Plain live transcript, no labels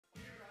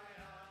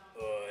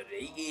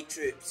Righty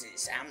troops,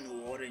 it's I'm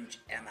no orange,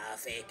 I'm a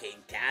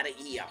fucking carrot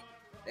here.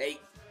 Right,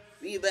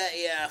 wee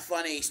bit of a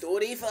funny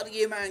story for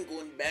you, man,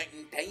 going back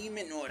in time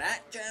and all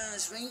that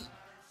jazz, right?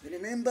 You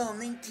remember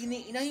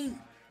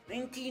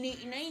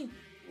 1989,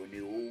 when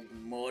the old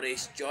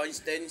Morris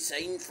Johnston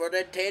signed for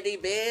the Teddy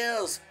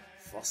Bears?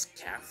 First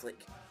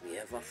Catholic we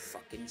ever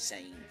fucking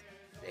signed,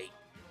 right?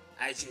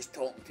 I was just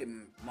talking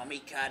to Mummy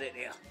Carrot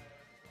there,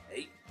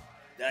 right?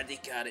 Daddy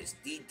Carrot's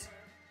dead.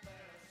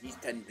 He's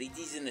turned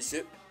breedies in the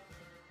soup.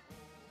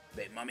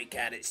 But Mummy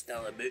Carrot's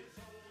still about.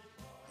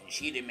 And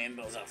she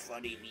remembers a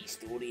funny wee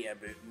story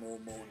about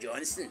Momo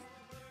Johnston.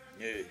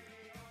 Now,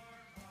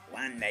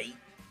 one night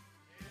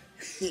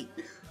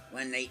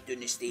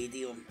down the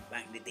stadium,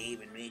 back in the day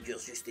when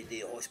Rangers used to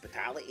do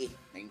hospitality,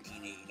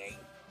 1989.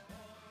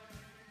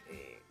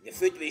 The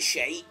food was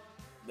shite,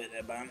 but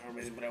the banter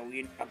was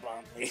brilliant,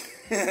 apparently.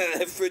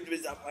 The food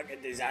was a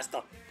fucking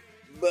disaster.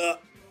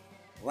 But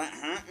what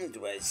happened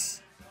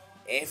was,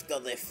 after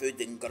the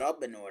food and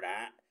grub and all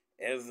that,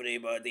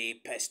 everybody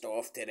pissed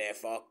off to the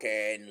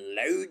fucking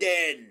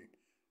Louden.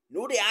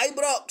 No, the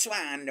Ibrox,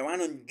 man, the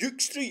one on Duke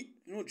Street.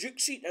 You know, Duke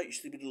Street, that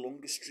used to be the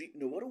longest street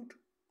in the world.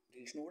 Do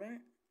you know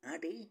that? I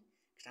do.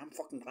 Because I'm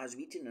fucking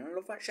Glaswegian and I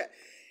love that shit.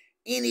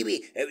 Anyway,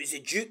 it was a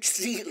Duke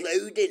Street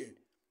Louden.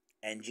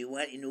 And you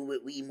want to know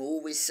what wee Mo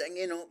was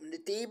singing up on the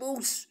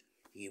tables?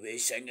 He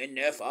was singing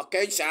the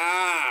fucking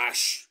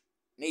sash.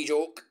 No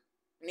joke.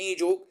 No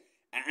joke.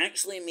 I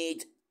actually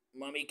made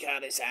Mummy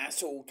Carrot's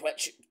asshole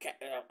twitch,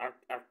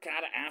 her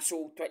carrot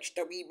asshole twitched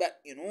a wee bit,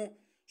 you know.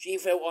 She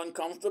felt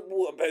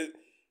uncomfortable about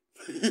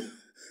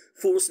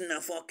forcing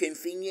a fucking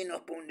Fenian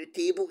up on the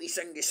table to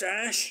sing the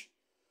sash.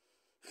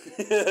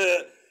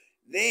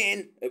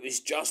 Then, it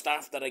was just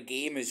after a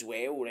game as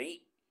well,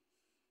 right?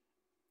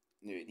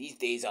 Now, these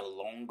days are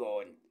long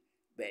gone,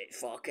 but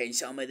fucking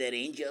some of the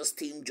Rangers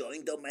team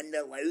joined them in the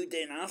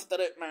Louden after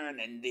it, man,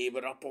 and they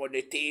were up on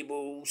the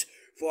tables,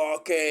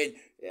 fucking,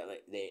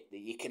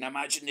 you can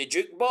imagine the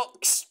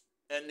jukebox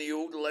in the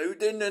old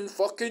Louden in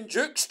fucking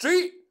Duke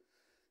Street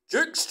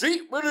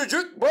with a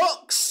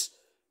jukebox.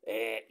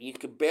 You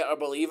could better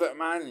believe it,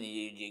 man,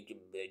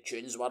 the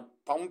tunes were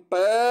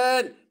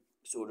pumping,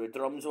 so the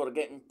drums were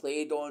getting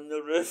played on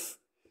the roof.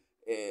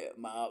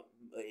 My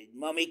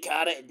Mummy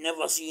Carrot had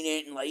never seen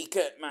anything like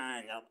it,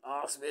 man. Her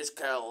arse was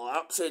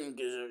collapsing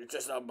because it was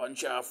just a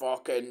bunch of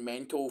fucking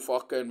mental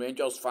fucking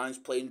Rangers fans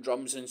playing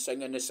drums and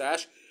singing the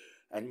sash.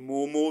 And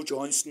Momo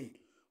Johnston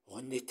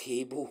on the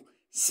table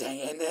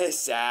singing the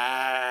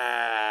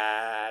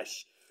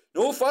sash.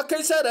 No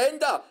fucking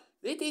surrender.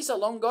 The days are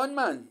long gone,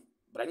 man.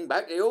 Bring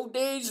back the old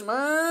days,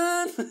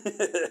 man.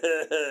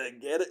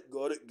 Get it,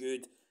 got it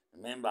good.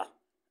 Remember,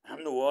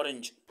 I'm no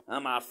orange.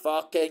 I'm a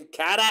fucking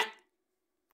carrot.